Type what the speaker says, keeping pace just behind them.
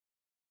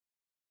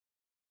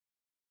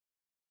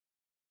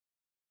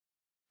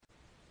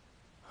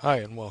Hi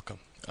and welcome.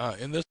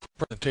 In this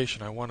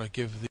presentation I want to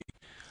give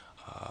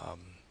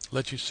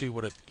let you see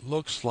what it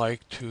looks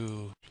like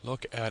to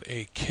look at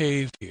a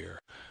cave here.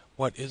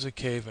 What is a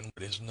cave and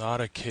what is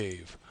not a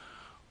cave?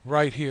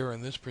 Right here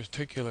in this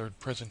particular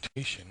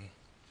presentation,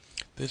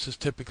 this is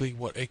typically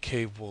what a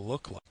cave will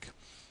look like.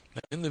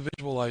 Now, in the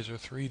Visualizer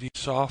 3D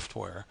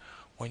software,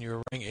 when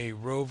you're running a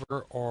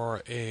rover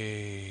or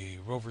a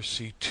rover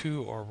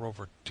C2 or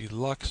rover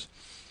Deluxe,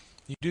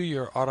 you do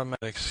your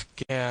automatic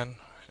scan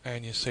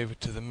and you save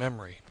it to the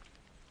memory.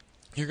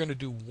 You're going to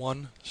do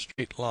one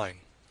straight line.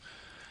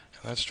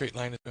 And that straight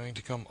line is going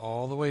to come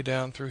all the way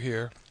down through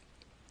here,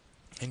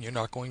 and you're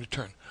not going to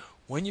turn.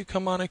 When you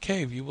come on a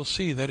cave, you will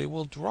see that it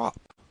will drop.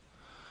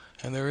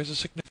 And there is a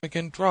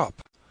significant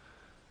drop.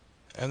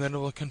 And then it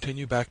will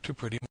continue back to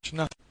pretty much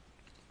nothing.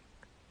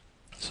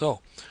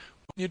 So,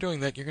 when you're doing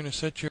that, you're going to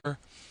set your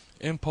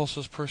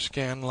impulses per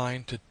scan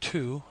line to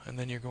 2, and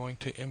then you're going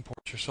to import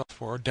your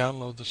software or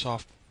download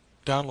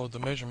the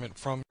measurement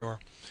from your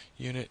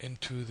unit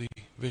into the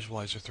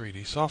Visualizer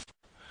 3D software.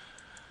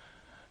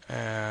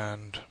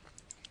 And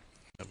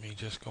let me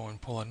just go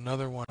and pull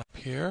another one up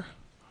here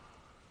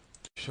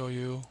to show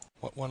you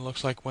what one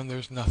looks like when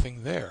there's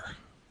nothing there.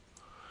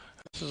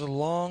 This is a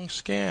long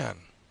scan.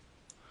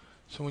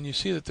 So when you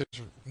see that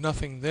there's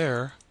nothing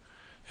there,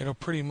 it'll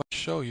pretty much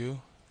show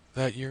you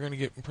that you're going to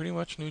get pretty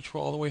much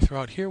neutral all the way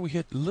throughout. Here we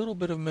hit a little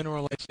bit of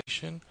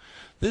mineralization.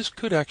 This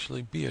could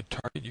actually be a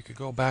target. You could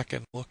go back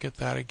and look at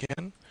that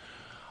again.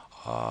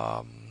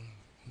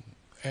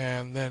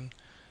 And then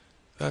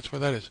that's where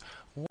that is.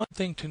 One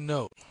thing to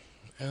note,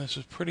 and this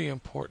is pretty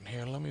important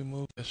here, let me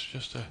move this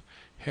just a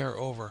hair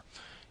over.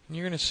 And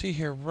you're going to see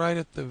here right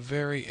at the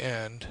very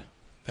end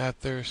that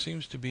there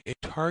seems to be a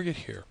target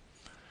here.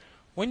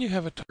 When you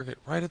have a target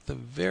right at the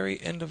very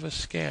end of a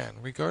scan,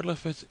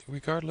 regardless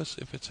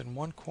if it's in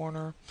one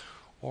corner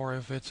or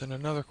if it's in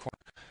another corner,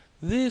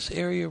 this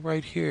area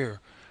right here,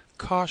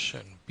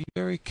 caution, be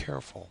very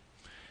careful.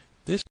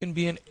 This can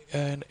be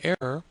an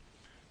error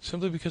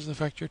simply because of the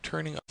fact you're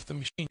turning off the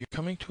machine. You're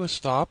coming to a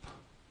stop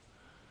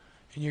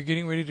and you're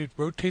getting ready to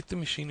rotate the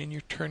machine and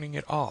you're turning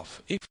it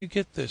off. If you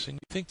get this and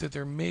you think that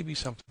there may be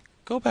something,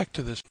 go back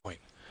to this point.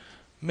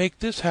 Make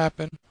this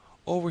happen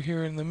over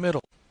here in the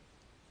middle.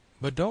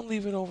 But don't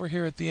leave it over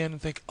here at the end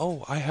and think,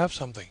 oh, I have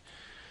something.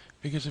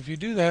 Because if you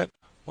do that,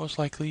 most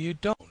likely you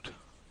don't.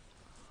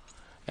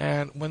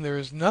 And when there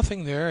is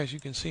nothing there, as you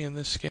can see in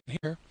this scan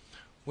here,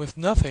 with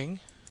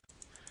nothing,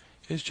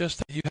 is just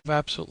that you have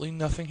absolutely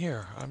nothing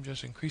here. I'm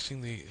just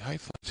increasing the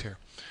height here.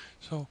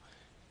 So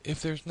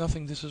if there's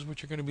nothing, this is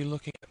what you're going to be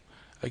looking at.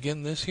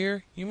 Again, this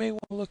here, you may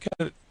want to look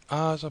at it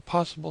as a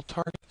possible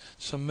target,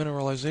 some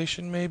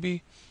mineralization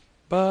maybe,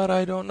 but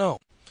I don't know.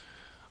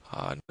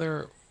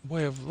 Another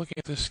way of looking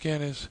at this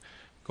scan is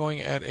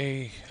going at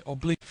a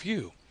oblique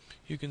view.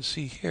 You can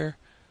see here,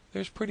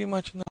 there's pretty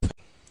much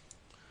nothing.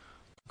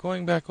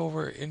 Going back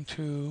over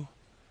into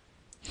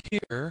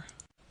here,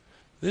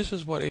 this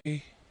is what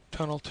a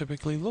tunnel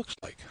typically looks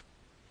like.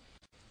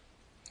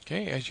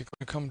 Okay, as you're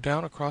going to come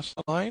down across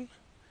the line,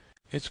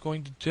 it's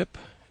going to dip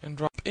and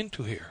drop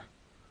into here.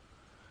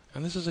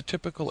 And this is a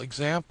typical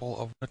example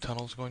of what a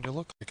tunnel is going to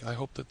look like. I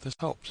hope that this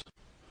helps.